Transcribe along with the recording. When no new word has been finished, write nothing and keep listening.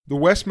The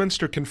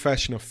Westminster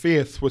Confession of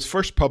Faith was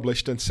first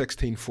published in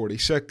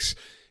 1646.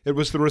 It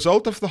was the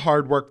result of the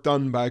hard work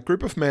done by a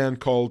group of men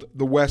called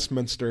the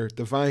Westminster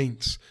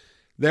Divines.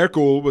 Their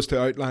goal was to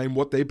outline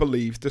what they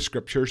believed the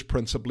Scriptures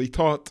principally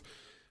taught,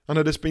 and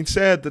it has been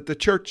said that the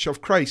Church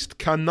of Christ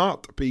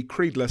cannot be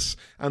creedless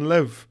and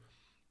live.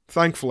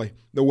 Thankfully,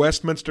 the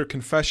Westminster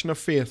Confession of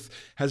Faith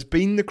has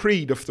been the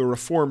creed of the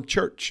Reformed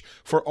Church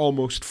for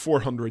almost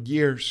 400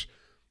 years.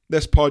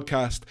 This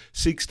podcast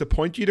seeks to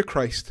point you to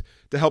Christ,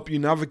 to help you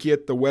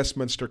navigate the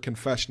Westminster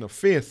Confession of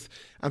Faith,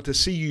 and to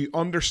see you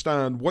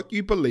understand what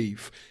you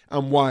believe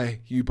and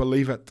why you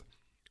believe it.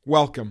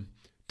 Welcome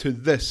to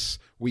This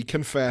We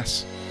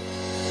Confess.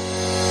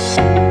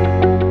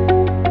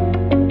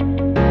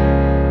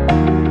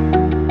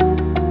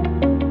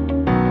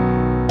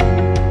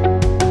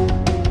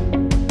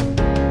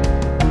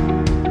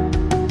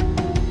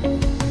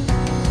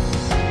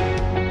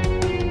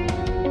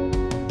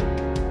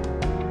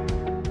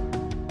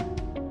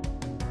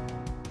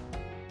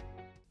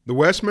 The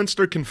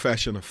Westminster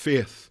Confession of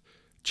Faith,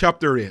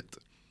 Chapter 8,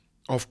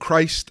 of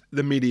Christ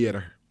the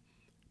Mediator,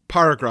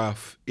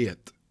 Paragraph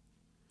 8.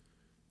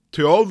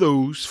 To all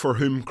those for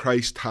whom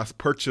Christ hath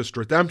purchased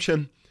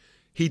redemption,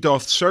 he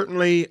doth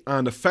certainly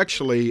and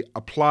effectually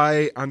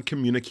apply and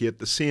communicate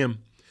the same,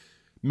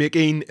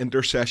 making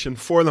intercession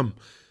for them,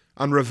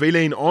 and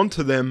revealing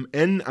unto them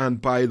in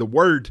and by the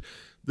word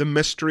the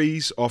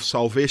mysteries of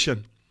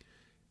salvation,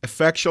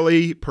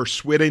 effectually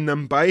persuading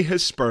them by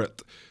his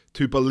Spirit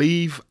to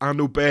believe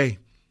and obey,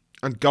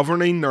 and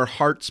governing their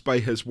hearts by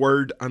his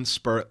word and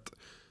Spirit,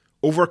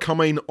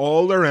 overcoming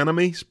all their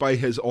enemies by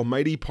his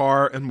almighty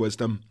power and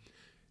wisdom,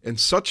 in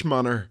such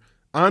manner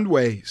and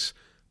ways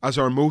as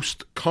are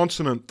most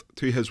consonant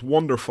to his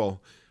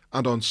wonderful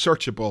and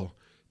unsearchable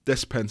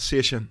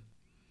dispensation.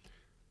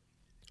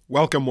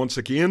 Welcome once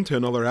again to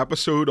another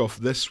episode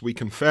of This We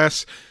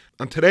Confess,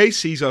 and today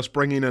sees us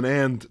bringing an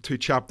end to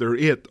Chapter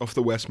 8 of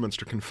the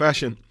Westminster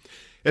Confession.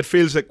 It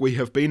feels like we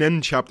have been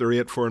in Chapter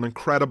 8 for an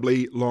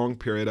incredibly long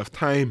period of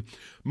time.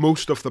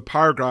 Most of the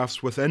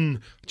paragraphs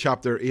within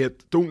Chapter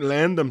 8 don't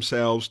lend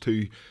themselves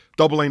to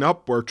doubling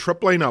up or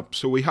tripling up,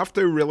 so we have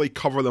to really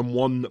cover them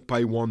one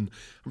by one.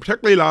 And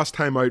particularly last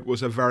time out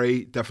was a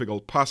very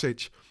difficult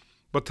passage.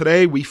 But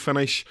today we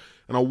finish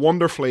on a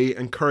wonderfully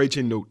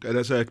encouraging note. It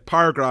is a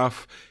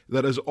paragraph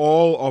that is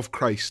all of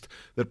Christ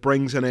that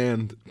brings an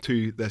end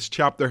to this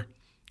chapter.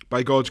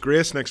 By God's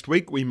grace, next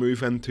week we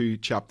move into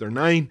Chapter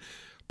 9.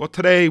 But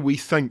today we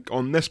think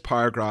on this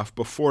paragraph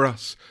before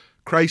us,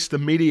 Christ the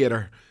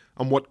Mediator,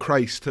 and what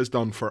Christ has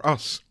done for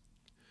us.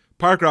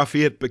 Paragraph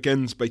 8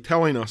 begins by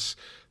telling us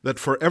that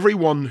for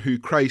everyone who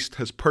Christ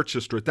has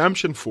purchased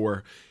redemption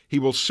for, he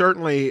will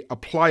certainly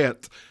apply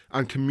it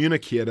and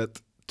communicate it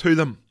to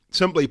them.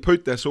 Simply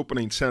put, this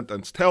opening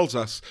sentence tells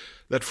us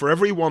that for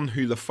everyone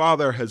who the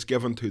Father has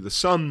given to the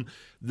Son,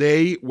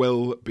 they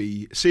will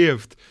be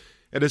saved.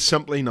 It is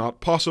simply not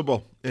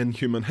possible in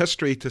human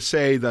history to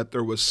say that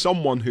there was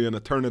someone who in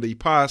eternity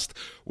past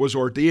was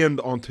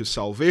ordained unto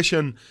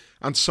salvation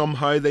and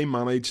somehow they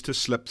managed to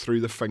slip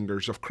through the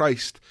fingers of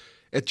Christ.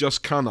 It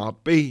just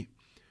cannot be.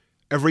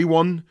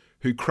 Everyone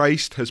who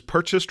Christ has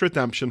purchased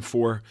redemption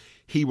for,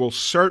 he will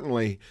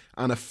certainly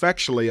and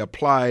effectually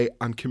apply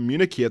and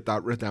communicate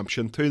that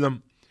redemption to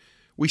them.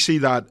 We see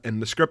that in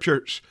the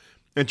Scriptures.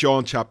 In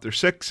John chapter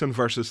 6 and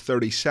verses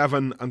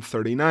 37 and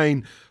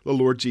 39, the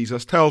Lord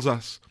Jesus tells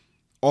us,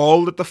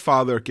 "All that the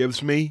Father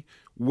gives me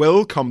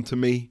will come to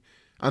me,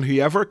 and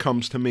whoever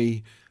comes to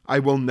me I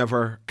will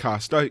never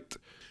cast out."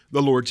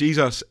 The Lord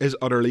Jesus is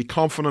utterly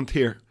confident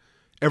here.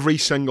 Every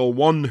single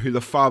one who the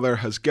Father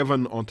has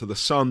given unto the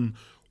Son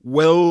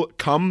will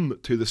come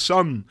to the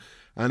Son,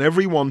 and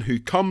everyone who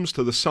comes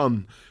to the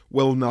Son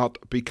will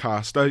not be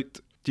cast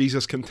out.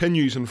 Jesus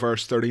continues in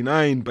verse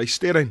 39 by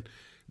stating,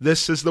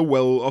 "This is the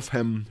will of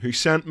him who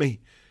sent me,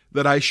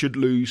 that I should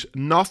lose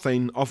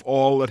nothing of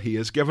all that he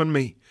has given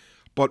me,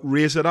 but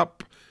raise it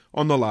up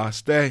on the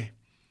last day."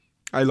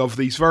 I love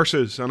these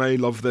verses, and I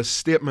love this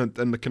statement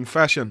in the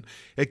confession.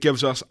 It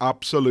gives us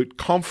absolute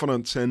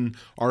confidence in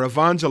our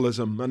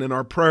evangelism and in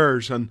our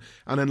prayers, and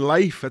in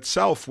life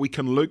itself. We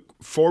can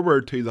look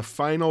forward to the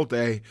final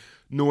day,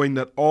 knowing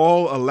that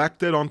all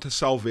elected unto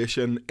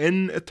salvation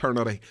in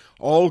eternity,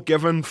 all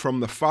given from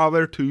the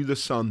Father to the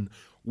Son,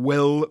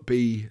 will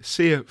be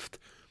saved.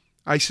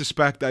 I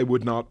suspect I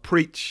would not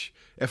preach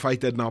if I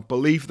did not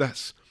believe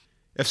this.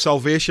 If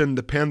salvation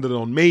depended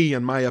on me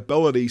and my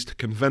abilities to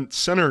convince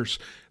sinners,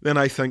 then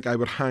I think I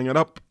would hang it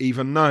up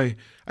even now.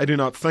 I do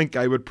not think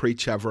I would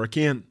preach ever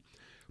again.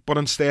 But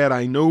instead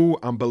I know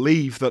and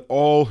believe that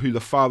all who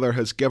the Father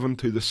has given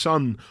to the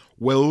Son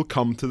will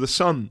come to the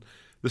Son.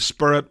 The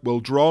Spirit will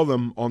draw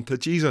them unto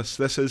Jesus.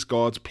 This is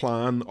God's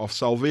plan of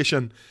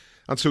salvation.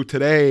 And so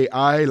today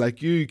I,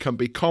 like you, can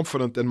be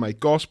confident in my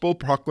gospel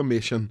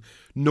proclamation,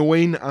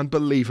 knowing and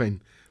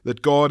believing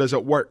that God is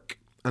at work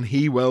and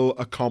he will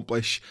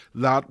accomplish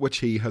that which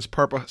he has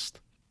purposed.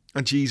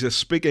 And Jesus,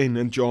 speaking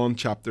in John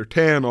chapter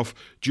 10 of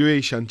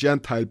Jewish and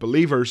Gentile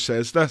believers,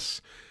 says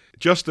this,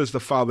 "Just as the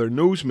Father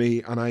knows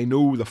me and I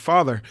know the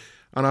Father,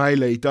 and I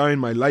lay down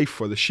my life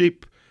for the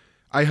sheep.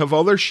 I have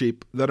other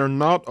sheep that are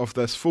not of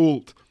this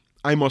fold.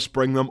 I must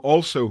bring them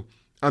also,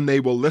 and they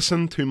will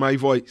listen to my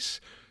voice.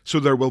 So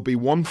there will be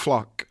one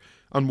flock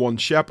and one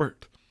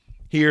shepherd."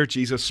 Here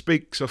Jesus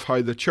speaks of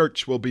how the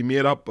church will be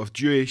made up of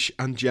Jewish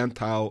and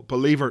Gentile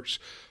believers,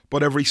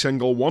 but every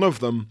single one of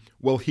them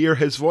will hear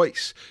his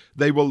voice.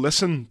 They will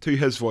listen to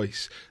his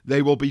voice.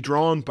 They will be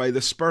drawn by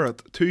the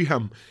Spirit to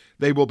him.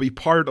 They will be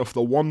part of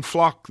the one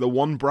flock, the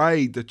one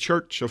bride, the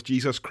church of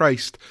Jesus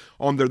Christ,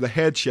 under the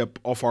headship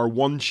of our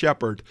one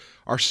shepherd,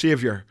 our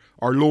Saviour,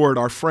 our Lord,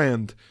 our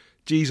friend,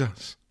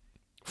 Jesus.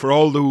 For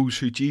all those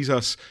who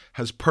Jesus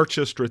has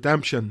purchased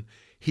redemption,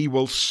 he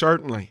will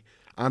certainly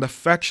and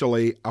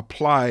effectually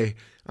apply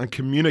and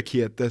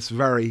communicate this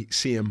very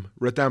same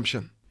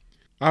redemption.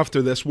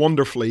 After this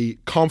wonderfully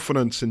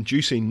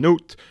confidence-inducing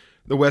note,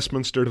 the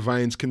Westminster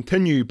Divines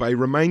continue by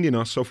reminding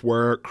us of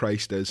where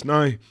Christ is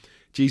now.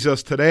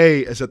 Jesus today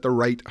is at the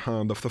right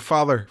hand of the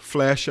Father.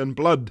 Flesh and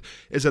blood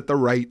is at the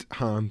right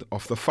hand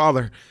of the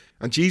Father.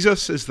 And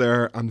Jesus is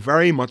there and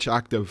very much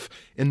active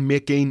in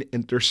making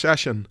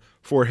intercession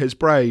for his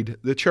bride,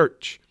 the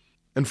church.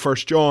 In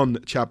 1 John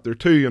chapter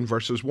 2 and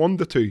verses 1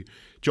 to 2,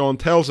 John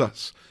tells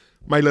us,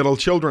 "My little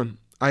children,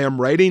 I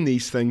am writing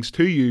these things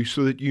to you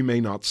so that you may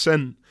not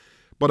sin.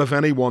 But if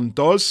anyone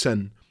does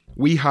sin,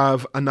 we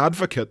have an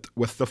advocate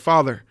with the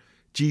Father,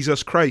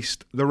 Jesus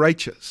Christ the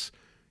righteous.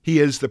 He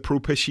is the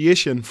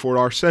propitiation for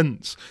our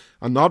sins,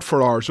 and not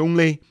for ours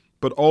only,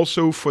 but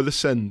also for the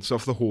sins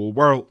of the whole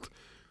world."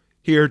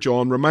 Here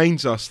John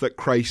reminds us that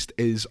Christ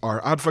is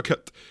our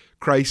advocate.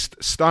 Christ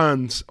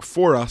stands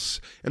for us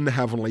in the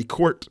heavenly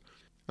court.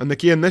 And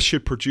again, this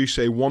should produce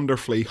a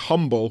wonderfully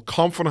humble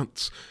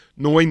confidence,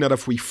 knowing that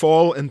if we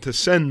fall into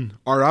sin,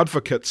 our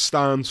advocate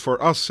stands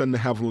for us in the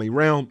heavenly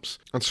realms.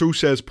 And so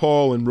says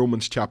Paul in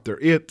Romans chapter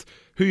 8,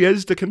 "Who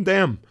is to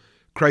condemn?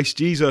 Christ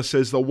Jesus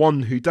is the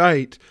one who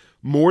died.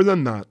 More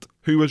than that,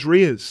 who was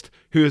raised,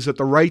 who is at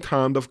the right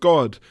hand of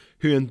God,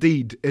 who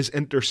indeed is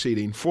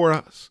interceding for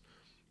us."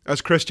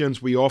 As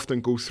Christians, we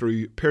often go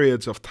through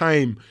periods of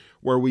time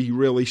where we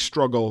really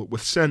struggle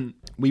with sin.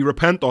 We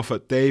repent of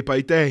it day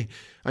by day,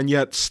 and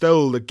yet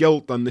still the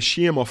guilt and the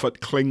shame of it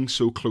cling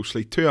so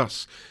closely to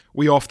us.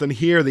 We often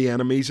hear the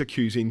enemy's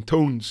accusing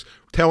tones,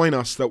 telling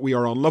us that we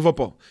are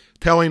unlovable,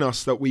 telling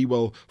us that we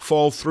will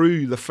fall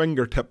through the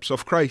fingertips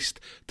of Christ,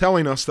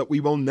 telling us that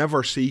we will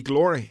never see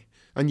glory.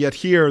 And yet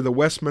here the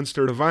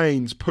Westminster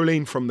Divines,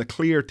 pulling from the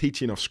clear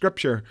teaching of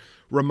Scripture,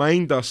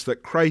 remind us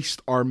that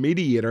Christ, our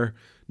mediator,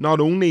 not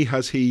only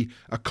has he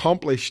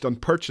accomplished and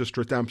purchased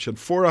redemption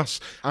for us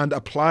and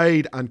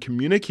applied and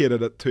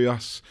communicated it to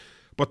us,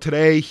 but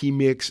today he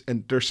makes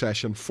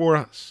intercession for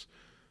us.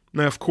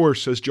 Now, of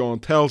course, as John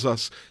tells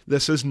us,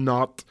 this is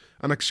not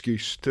an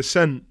excuse to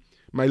sin.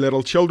 "My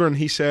little children,"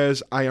 he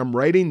says, "I am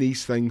writing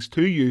these things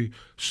to you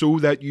so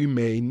that you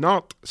may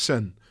not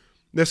sin."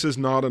 This is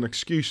not an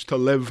excuse to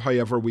live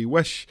however we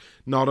wish,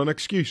 not an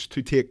excuse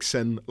to take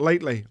sin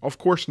lightly, of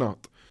course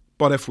not.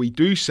 But if we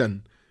do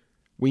sin,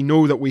 we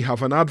know that we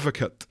have an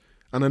advocate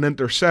and an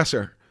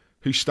intercessor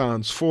who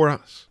stands for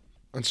us.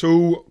 And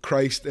so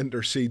Christ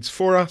intercedes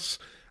for us,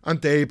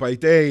 and day by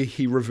day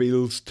he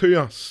reveals to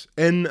us,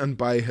 in and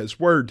by his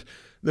word,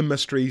 the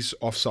mysteries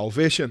of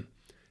salvation.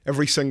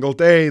 Every single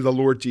day the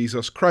Lord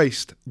Jesus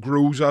Christ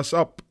grows us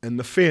up in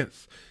the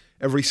faith.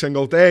 Every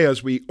single day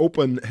as we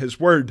open his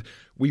word,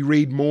 we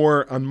read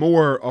more and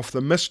more of the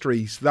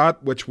mysteries,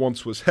 that which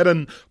once was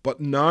hidden but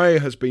now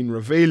has been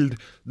revealed,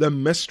 the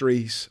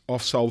mysteries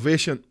of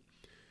salvation.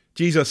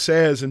 Jesus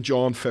says in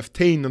John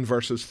 15 and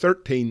verses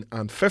 13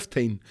 and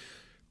 15,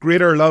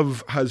 "Greater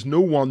love has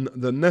no one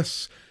than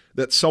this,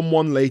 that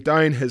someone lay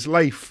down his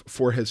life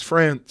for his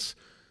friends.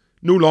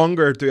 No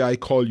longer do I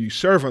call you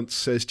servants,"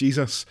 says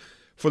Jesus,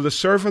 "for the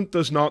servant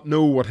does not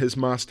know what his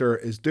master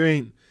is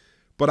doing.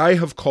 But I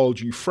have called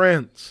you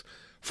friends,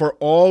 for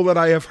all that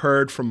I have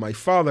heard from my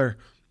Father,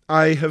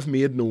 I have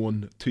made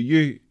known to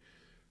you."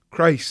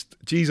 Christ,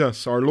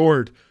 Jesus, our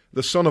Lord,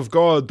 the Son of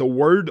God, the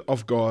Word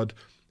of God,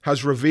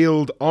 has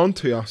revealed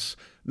unto us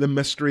the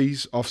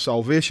mysteries of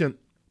salvation.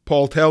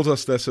 Paul tells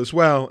us this as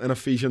well in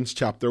Ephesians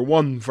chapter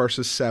 1,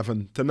 verses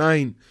 7 to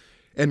 9.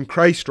 "In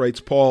Christ," writes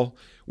Paul,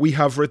 "we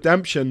have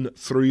redemption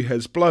through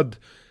his blood,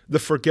 the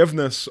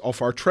forgiveness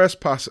of our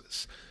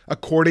trespasses,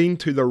 according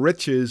to the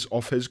riches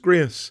of his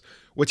grace,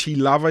 which he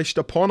lavished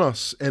upon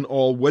us in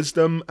all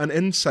wisdom and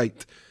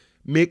insight,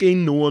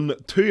 making known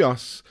to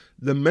us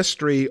the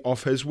mystery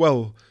of his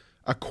will,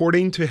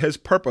 according to his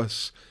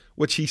purpose,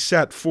 which he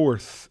set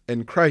forth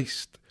in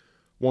Christ."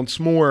 Once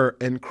more,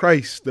 in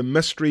Christ, the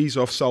mysteries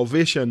of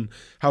salvation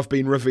have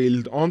been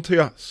revealed unto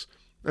us.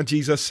 And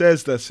Jesus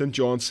says this in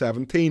John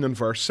 17 and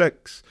verse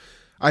 6.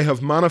 "I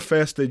have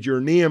manifested your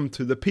name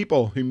to the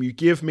people whom you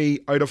gave me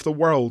out of the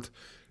world.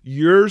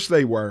 Yours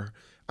they were,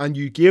 and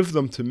you gave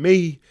them to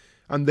me,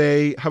 and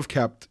they have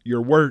kept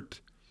your word."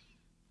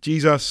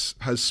 Jesus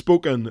has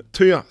spoken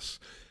to us.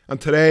 And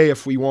today,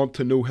 if we want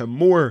to know him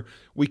more,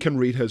 we can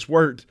read his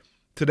word.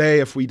 Today,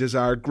 if we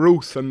desire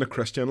growth in the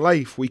Christian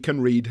life, we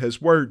can read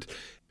his word.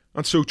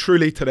 And so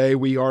truly today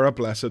we are a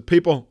blessed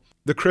people.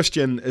 The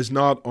Christian is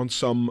not on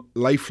some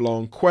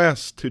lifelong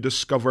quest to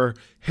discover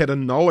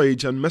hidden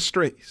knowledge and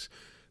mysteries.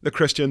 The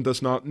Christian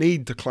does not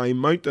need to climb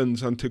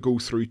mountains and to go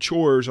through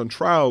chores and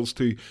trials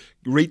to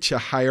reach a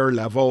higher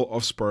level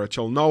of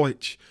spiritual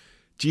knowledge.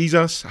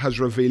 Jesus has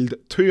revealed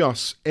to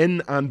us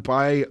in and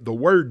by the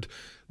Word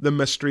the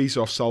mysteries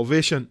of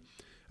salvation.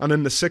 And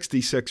in the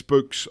 66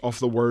 books of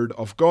the Word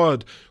of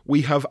God,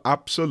 we have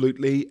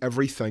absolutely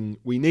everything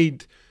we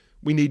need.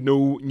 We need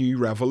no new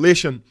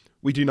revelation.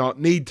 We do not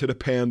need to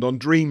depend on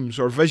dreams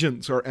or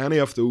visions or any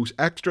of those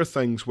extra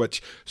things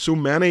which so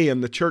many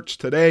in the church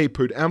today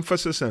put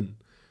emphasis in.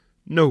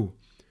 No,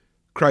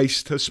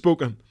 Christ has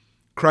spoken.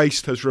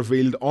 Christ has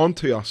revealed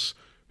unto us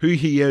who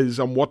he is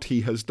and what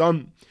he has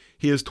done.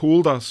 He has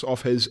told us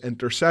of his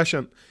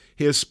intercession.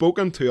 He has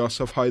spoken to us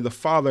of how the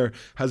Father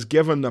has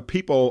given the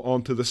people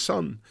unto the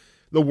Son.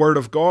 The Word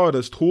of God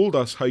has told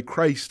us how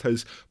Christ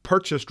has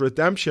purchased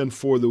redemption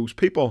for those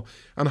people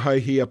and how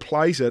he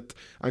applies it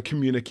and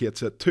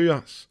communicates it to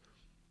us.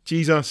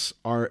 Jesus,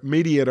 our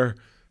mediator,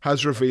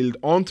 has revealed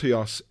unto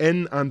us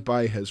in and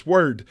by his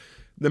Word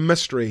the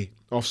mystery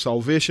of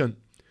salvation.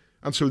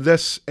 And so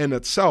this in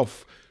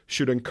itself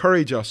should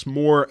encourage us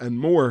more and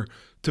more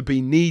to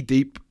be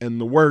knee-deep in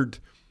the Word,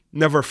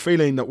 never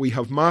feeling that we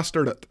have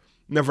mastered it,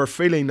 never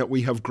feeling that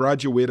we have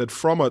graduated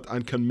from it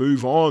and can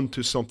move on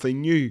to something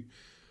new,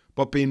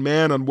 but being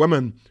men and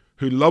women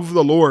who love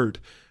the Lord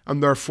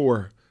and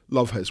therefore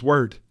love his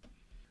Word.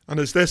 And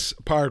as this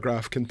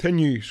paragraph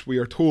continues, we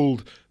are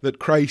told that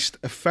Christ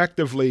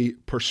effectively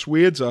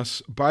persuades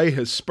us by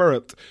his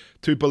Spirit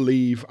to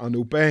believe and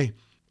obey,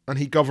 and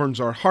he governs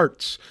our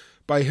hearts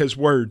by his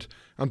Word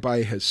and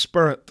by his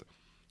Spirit.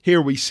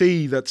 Here we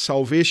see that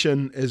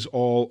salvation is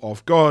all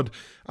of God,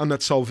 and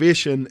that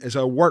salvation is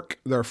a work,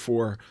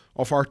 therefore,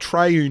 of our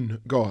triune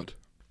God.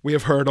 We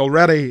have heard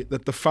already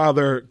that the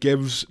Father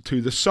gives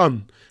to the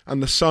Son,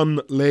 and the Son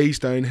lays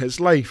down his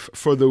life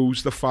for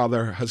those the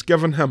Father has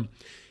given him.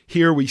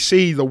 Here we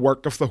see the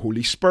work of the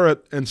Holy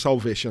Spirit in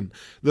salvation,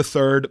 the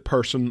third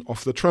person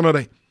of the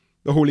Trinity.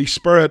 The Holy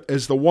Spirit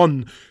is the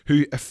one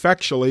who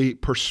effectually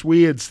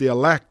persuades the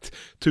elect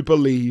to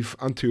believe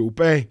and to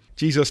obey.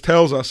 Jesus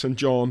tells us in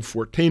John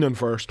 14 and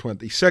verse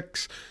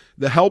 26,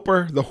 "The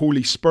Helper, the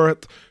Holy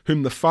Spirit,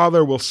 whom the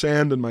Father will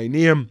send in my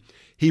name,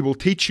 he will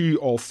teach you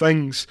all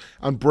things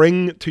and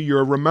bring to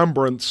your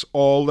remembrance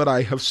all that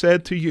I have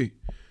said to you."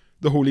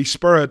 The Holy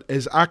Spirit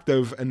is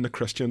active in the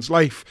Christian's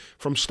life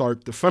from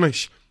start to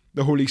finish.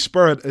 The Holy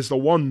Spirit is the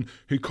one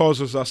who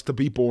causes us to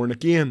be born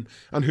again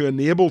and who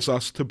enables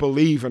us to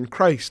believe in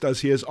Christ as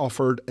he is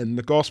offered in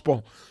the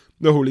gospel.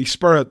 The Holy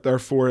Spirit,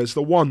 therefore, is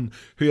the one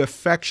who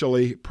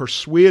effectually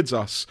persuades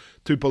us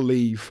to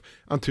believe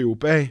and to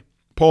obey.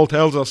 Paul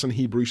tells us in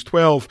Hebrews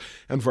 12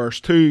 and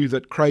verse 2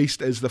 that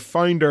Christ is the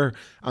founder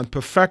and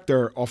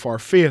perfecter of our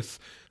faith.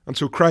 And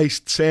so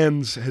Christ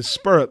sends his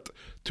Spirit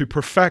to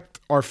perfect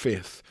our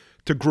faith,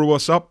 to grow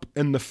us up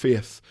in the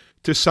faith,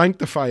 to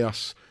sanctify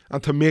us,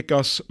 and to make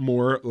us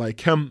more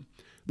like him.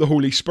 The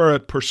Holy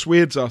Spirit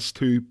persuades us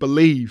to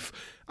believe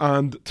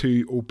and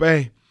to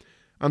obey.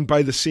 And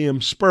by the same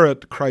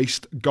Spirit,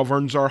 Christ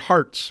governs our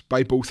hearts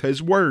by both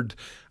his Word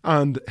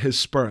and his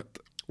Spirit.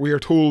 We are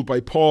told by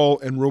Paul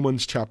in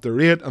Romans chapter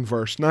 8 and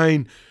verse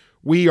 9,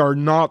 "We are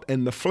not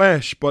in the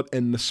flesh, but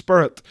in the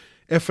Spirit,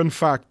 if in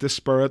fact the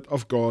Spirit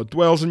of God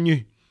dwells in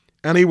you.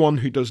 Anyone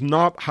who does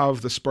not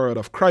have the Spirit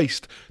of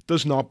Christ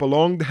does not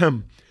belong to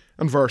him."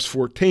 And verse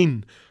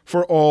 14,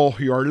 "For all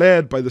who are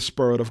led by the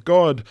Spirit of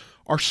God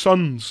are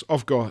sons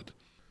of God."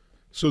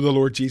 So the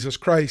Lord Jesus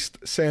Christ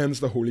sends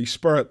the Holy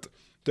Spirit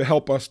to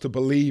help us to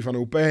believe and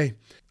obey,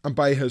 and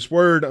by his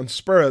Word and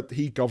Spirit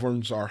he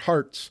governs our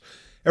hearts.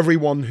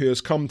 Everyone who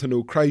has come to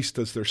know Christ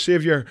as their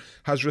Saviour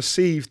has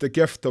received the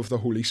gift of the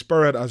Holy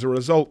Spirit as a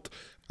result.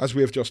 As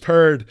we have just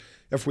heard,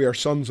 if we are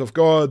sons of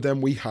God,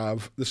 then we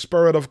have the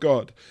Spirit of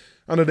God.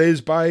 And it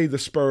is by the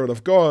Spirit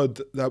of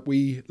God that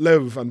we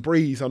live and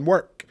breathe and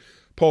work.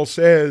 Paul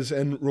says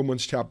in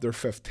Romans chapter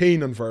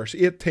 15 and verse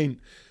 18,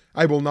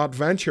 "I will not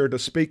venture to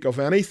speak of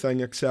anything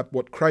except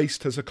what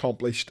Christ has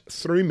accomplished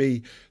through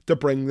me to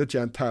bring the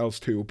Gentiles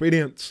to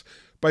obedience.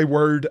 By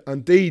word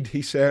and deed,"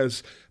 he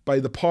says, "by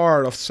the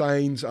power of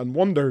signs and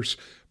wonders,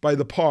 by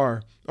the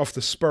power of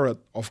the Spirit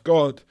of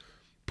God."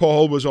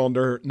 Paul was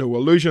under no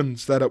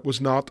illusions that it was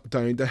not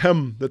down to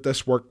him that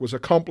this work was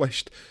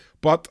accomplished,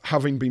 but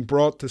having been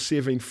brought to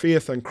saving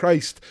faith in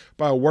Christ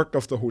by a work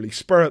of the Holy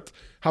Spirit,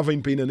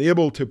 having been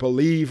enabled to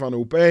believe and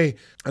obey,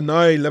 and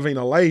now living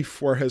a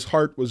life where his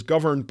heart was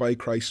governed by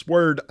Christ's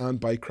Word and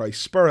by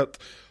Christ's Spirit,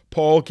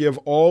 Paul gave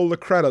all the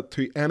credit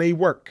to any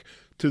work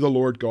to the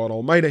Lord God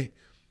Almighty.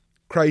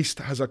 "Christ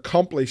has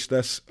accomplished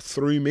this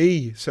through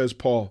me," says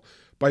Paul,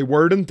 "by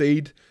word and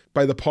deed,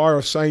 by the power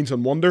of signs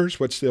and wonders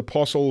which the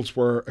apostles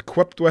were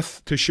equipped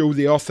with to show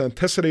the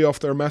authenticity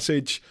of their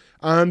message,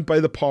 and by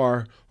the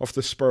power of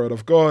the Spirit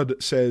of God,"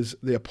 says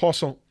the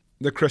apostle.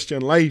 The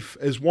Christian life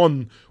is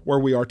one where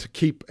we are to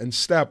keep in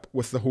step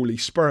with the Holy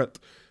Spirit.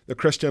 The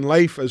Christian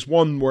life is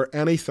one where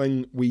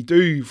anything we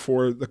do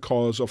for the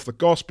cause of the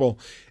gospel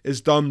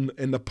is done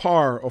in the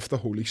power of the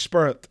Holy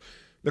Spirit.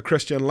 The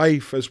Christian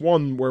life is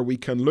one where we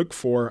can look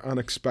for and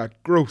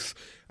expect growth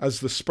as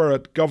the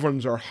Spirit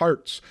governs our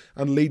hearts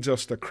and leads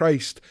us to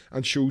Christ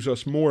and shows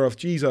us more of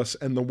Jesus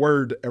in the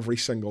Word every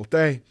single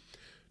day.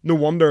 No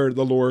wonder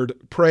the Lord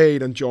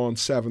prayed in John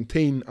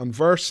 17 and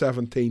verse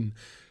 17,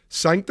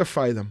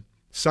 "Sanctify them,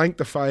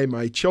 sanctify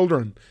my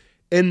children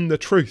in the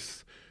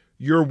truth.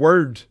 Your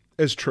word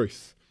is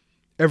truth."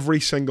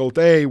 Every single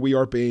day we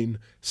are being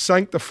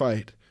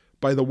sanctified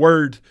by the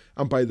Word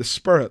and by the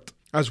Spirit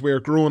as we are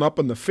growing up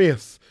in the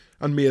faith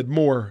and made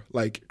more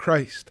like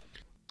Christ.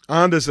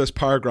 And as this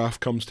paragraph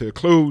comes to a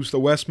close, the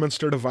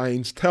Westminster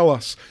Divines tell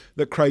us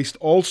that Christ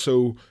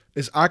also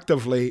is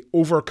actively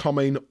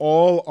overcoming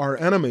all our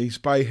enemies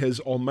by his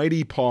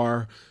almighty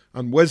power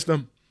and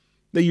wisdom.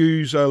 They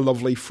use a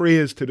lovely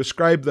phrase to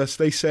describe this.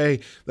 They say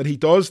that he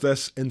does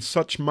this in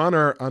such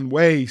manner and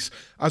ways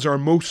as are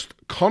most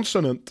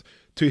consonant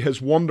to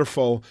his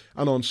wonderful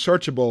and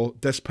unsearchable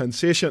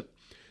dispensation.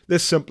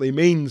 This simply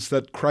means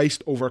that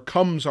Christ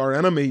overcomes our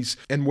enemies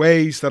in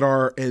ways that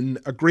are in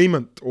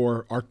agreement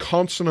or are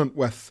consonant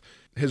with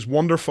his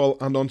wonderful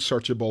and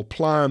unsearchable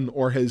plan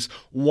or his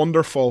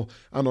wonderful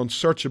and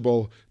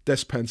unsearchable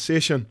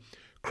dispensation.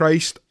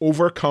 Christ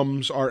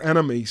overcomes our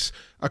enemies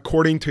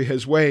according to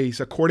his ways,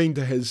 according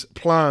to his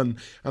plan,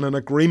 and in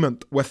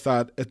agreement with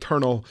that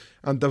eternal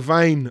and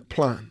divine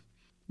plan.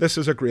 This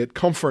is a great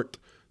comfort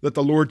that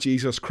the Lord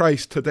Jesus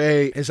Christ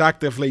today is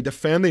actively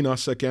defending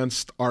us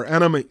against our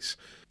enemies.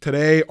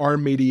 Today our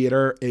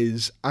mediator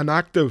is an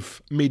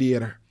active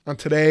mediator, and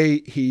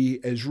today he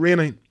is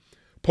reigning.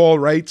 Paul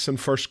writes in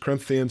 1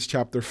 Corinthians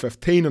chapter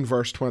 15 and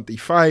verse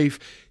 25,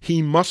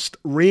 he must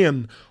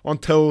reign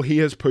until he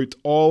has put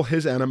all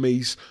his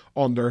enemies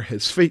under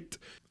his feet.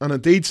 And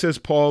indeed, says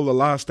Paul, the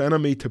last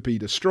enemy to be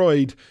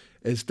destroyed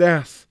is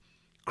death.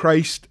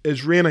 Christ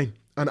is reigning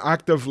and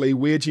actively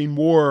waging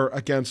war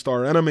against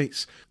our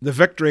enemies. The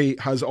victory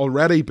has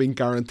already been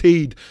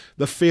guaranteed.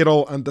 The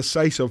fatal and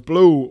decisive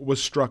blow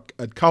was struck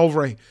at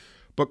Calvary.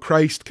 But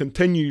Christ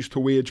continues to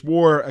wage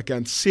war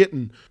against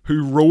Satan,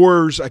 who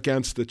roars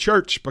against the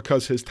church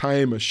because his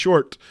time is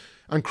short,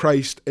 and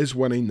Christ is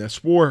winning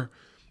this war.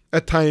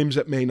 At times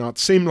it may not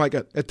seem like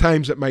it. At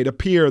times it might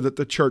appear that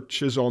the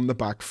church is on the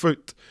back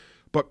foot.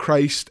 But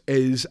Christ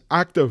is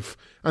active,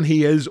 and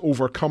he is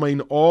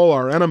overcoming all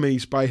our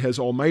enemies by his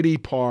almighty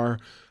power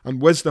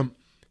and wisdom.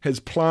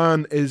 His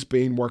plan is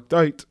being worked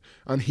out,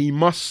 and he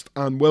must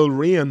and will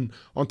reign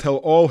until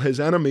all his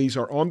enemies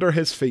are under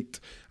his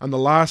feet, and the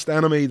last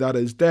enemy, that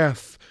is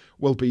death,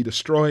 will be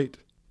destroyed.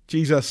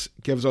 Jesus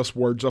gives us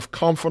words of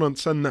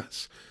confidence in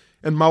this.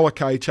 In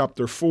Malachi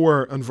chapter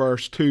 4 and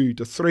verse 2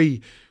 to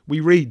 3, we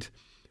read,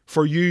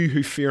 "For you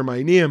who fear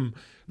my name,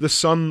 the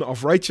Son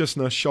of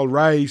Righteousness shall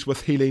rise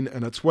with healing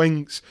in its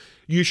wings.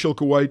 You shall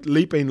go out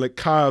leaping like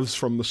calves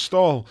from the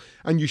stall,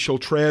 and you shall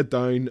tread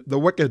down the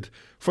wicked,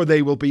 for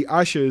they will be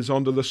ashes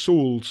under the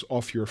soles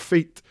of your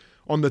feet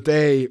on the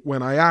day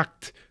when I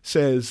act,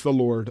 says the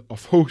Lord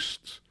of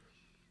hosts."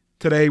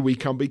 Today we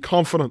can be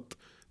confident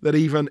that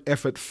even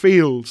if it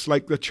feels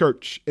like the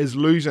church is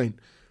losing,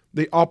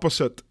 the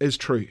opposite is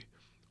true.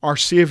 Our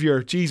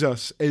Saviour,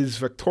 Jesus, is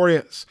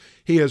victorious.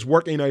 He is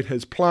working out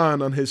his plan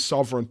and his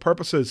sovereign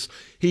purposes.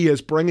 He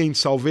is bringing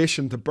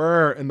salvation to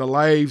bear in the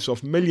lives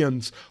of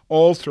millions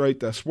all throughout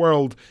this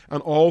world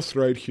and all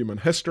throughout human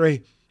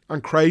history.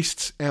 And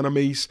Christ's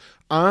enemies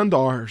and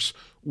ours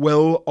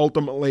will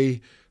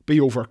ultimately be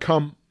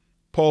overcome.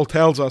 Paul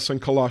tells us in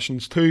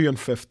Colossians 2 and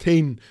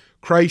 15,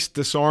 Christ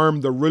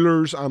disarmed the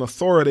rulers and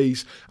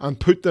authorities and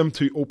put them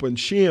to open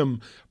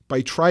shame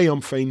by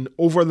triumphing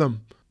over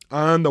them.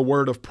 And the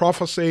word of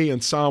prophecy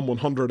in Psalm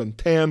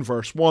 110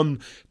 verse 1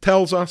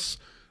 tells us,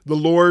 "The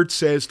Lord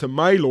says to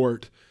my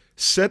Lord,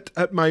 sit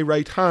at my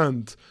right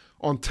hand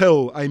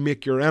until I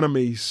make your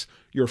enemies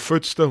your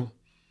footstool."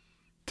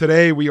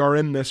 Today we are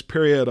in this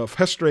period of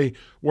history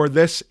where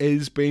this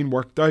is being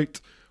worked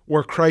out,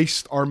 where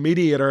Christ, our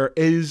mediator,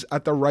 is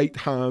at the right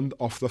hand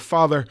of the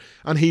Father,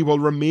 and he will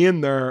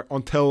remain there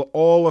until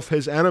all of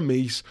his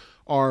enemies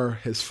are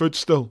his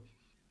footstool.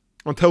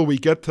 Until we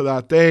get to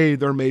that day,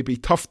 there may be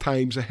tough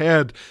times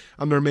ahead,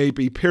 and there may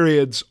be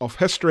periods of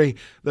history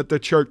that the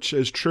church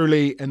is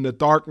truly in the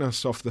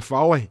darkness of the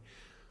valley.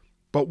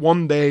 But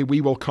one day we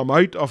will come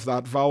out of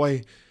that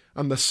valley,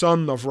 and the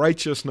sun of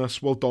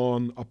righteousness will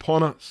dawn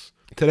upon us.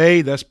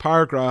 Today, this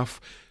paragraph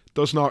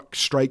does not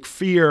strike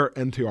fear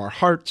into our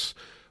hearts,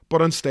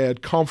 but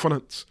instead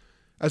confidence.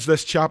 As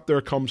this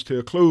chapter comes to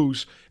a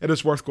close, it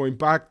is worth going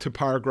back to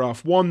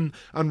paragraph 1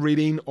 and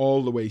reading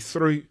all the way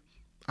through.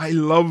 I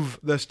love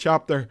this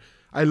chapter.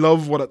 I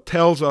love what it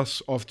tells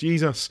us of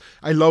Jesus.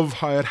 I love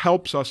how it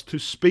helps us to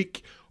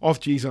speak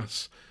of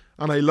Jesus.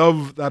 And I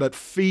love that it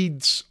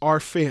feeds our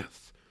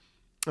faith.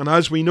 And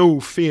as we know,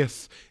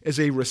 faith is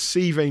a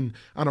receiving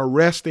and a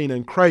resting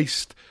in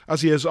Christ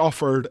as he is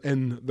offered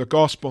in the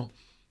gospel.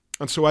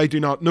 And so I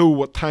do not know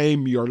what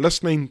time you're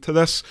listening to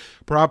this.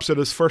 Perhaps it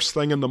is first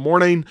thing in the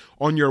morning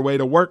on your way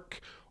to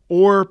work,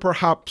 Or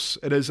perhaps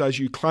it is as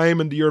you climb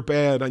into your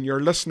bed and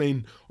you're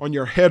listening on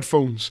your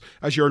headphones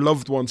as your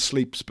loved one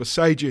sleeps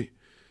beside you.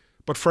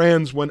 But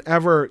friends,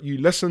 whenever you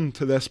listen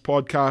to this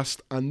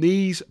podcast and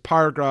these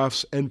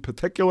paragraphs in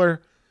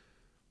particular,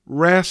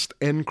 rest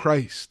in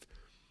Christ,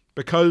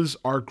 because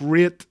our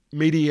great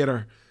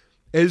mediator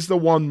is the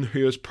one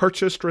who has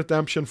purchased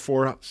redemption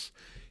for us.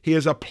 He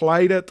has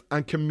applied it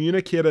and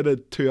communicated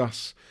it to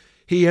us.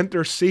 He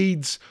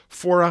intercedes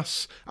for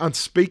us and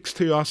speaks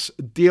to us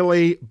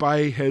daily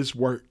by His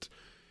word.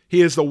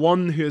 He is the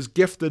one who has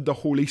gifted the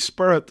Holy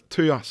Spirit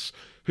to us,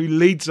 who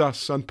leads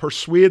us and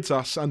persuades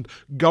us and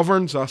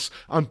governs us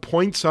and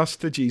points us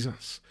to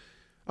Jesus.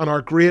 And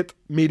our great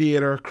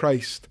mediator,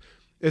 Christ,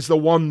 is the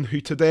one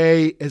who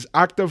today is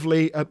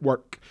actively at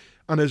work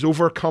and is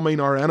overcoming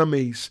our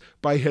enemies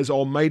by His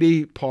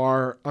almighty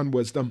power and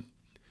wisdom.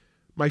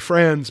 My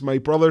friends, my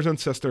brothers and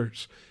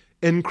sisters,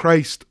 in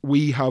Christ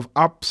we have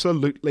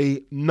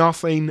absolutely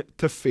nothing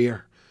to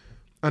fear.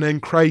 And in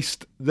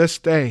Christ this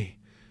day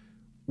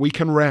we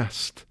can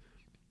rest,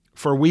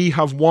 for we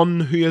have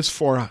one who is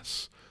for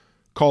us,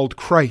 called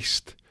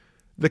Christ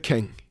the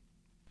King.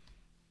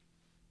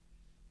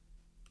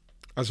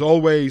 As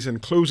always, in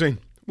closing,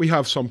 we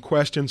have some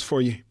questions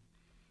for you.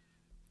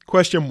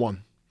 Question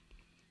 1.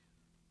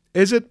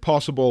 Is it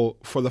possible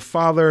for the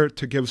Father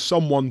to give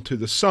someone to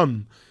the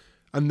Son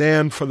and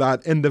then for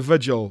that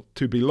individual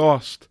to be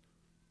lost?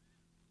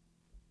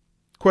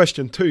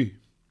 Question 2.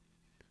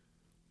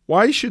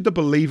 Why should the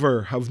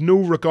believer have no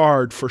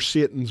regard for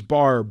Satan's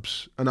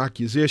barbs and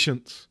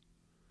accusations?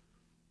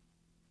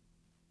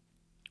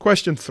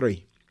 Question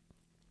 3.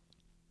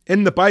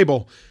 In the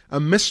Bible, a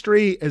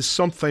mystery is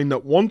something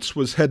that once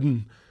was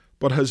hidden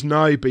but has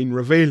now been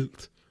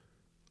revealed.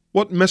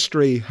 What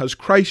mystery has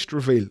Christ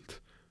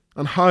revealed,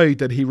 and how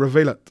did He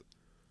reveal it?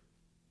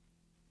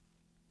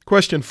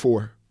 Question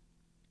 4.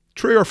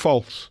 True or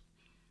false?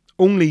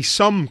 Only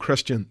some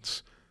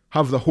Christians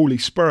have the Holy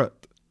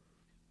Spirit.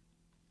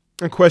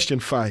 And question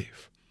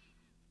 5.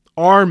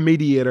 Our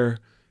mediator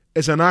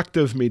is an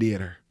active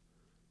mediator.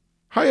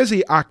 How is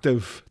He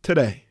active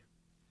today?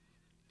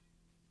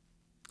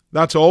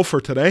 That's all for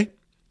today.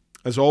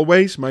 As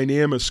always, my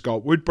name is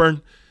Scott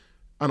Woodburn,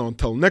 and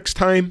until next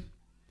time,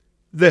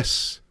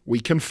 this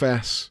we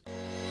confess.